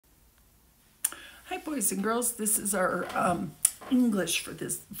right, boys and girls, this is our English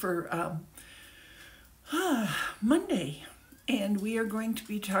for Monday, and we are going to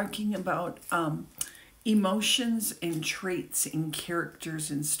be talking about emotions and traits in characters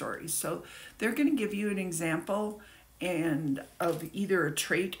and stories. So they're going to give you an example and of either a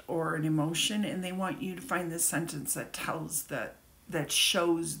trait or an emotion, and they want you to find the sentence that tells that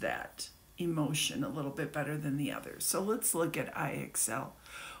shows that emotion a little bit better than the others. So let's look at IXL.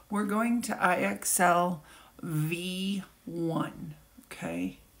 We're going to IXL V1,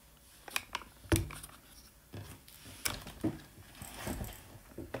 okay?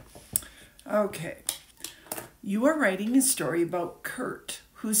 Okay. You are writing a story about Kurt,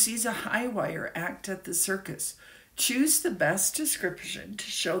 who sees a high wire act at the circus. Choose the best description to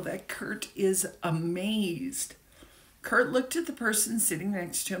show that Kurt is amazed. Kurt looked at the person sitting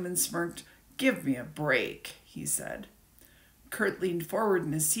next to him and smirked. "Give me a break," he said. Kurt leaned forward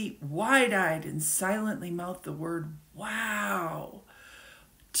in his seat, wide-eyed, and silently mouthed the word, "Wow."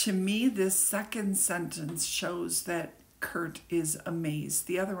 To me, this second sentence shows that Kurt is amazed.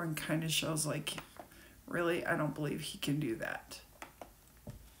 The other one kind of shows like, really, I don't believe he can do that.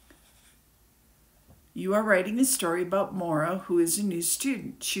 You are writing a story about Maura, who is a new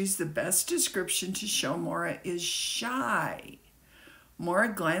student. Choose the best description to show Maura is shy. Maura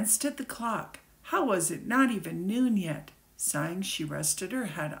glanced at the clock. How was it not even noon yet? Sighing, she rested her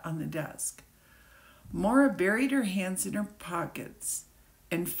head on the desk. Maura buried her hands in her pockets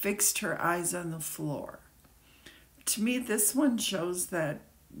and fixed her eyes on the floor. To me, this one shows that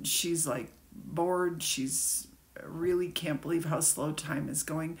she's like bored. She's really can't believe how slow time is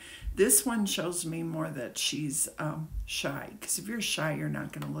going. This one shows me more that she's shy, because if you're shy, you're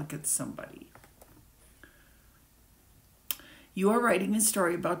not going to look at somebody. You are writing a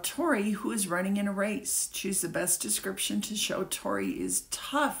story about Tori, who is running in a race. Choose the best description to show Tori is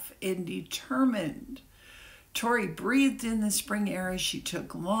tough and determined. Tori breathed in the spring air as she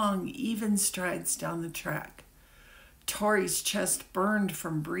took long, even strides down the track. Tori's chest burned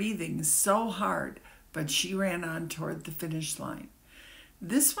from breathing so hard, but she ran on toward the finish line.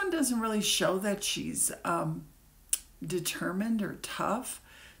 This one doesn't really show that she's determined or tough.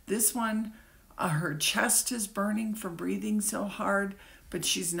 This one, her chest is burning from breathing so hard, but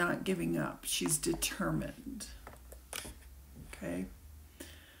she's not giving up. She's determined. Okay.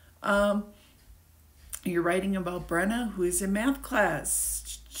 You're writing about Brenna, who is in math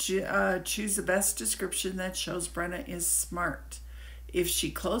class. Choose the best description that shows Brenna is smart. If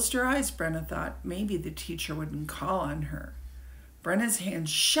she closed her eyes, Brenna thought, maybe the teacher wouldn't call on her. Brenna's hand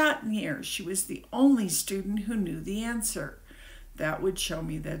shot in the air. She was the only student who knew the answer. That would show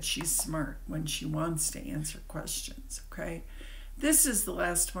me that she's smart when she wants to answer questions, okay? This is the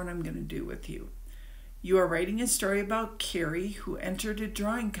last one I'm going to do with you. You are writing a story about Carrie, who entered a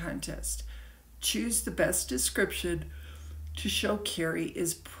drawing contest. Choose the best description to show Carrie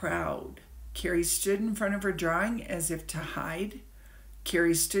is proud. Carrie stood in front of her drawing as if to hide.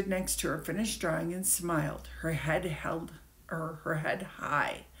 Carrie stood next to her finished drawing and smiled, her head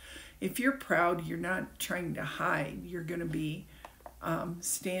high. If you're proud, you're not trying to hide. You're going to be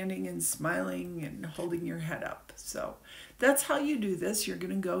standing and smiling and holding your head up. So that's how you do this. You're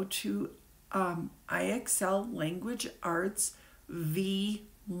going to go to IXL Language Arts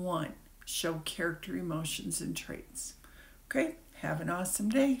V1. Show character, emotions, and traits. Okay, have an awesome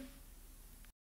day.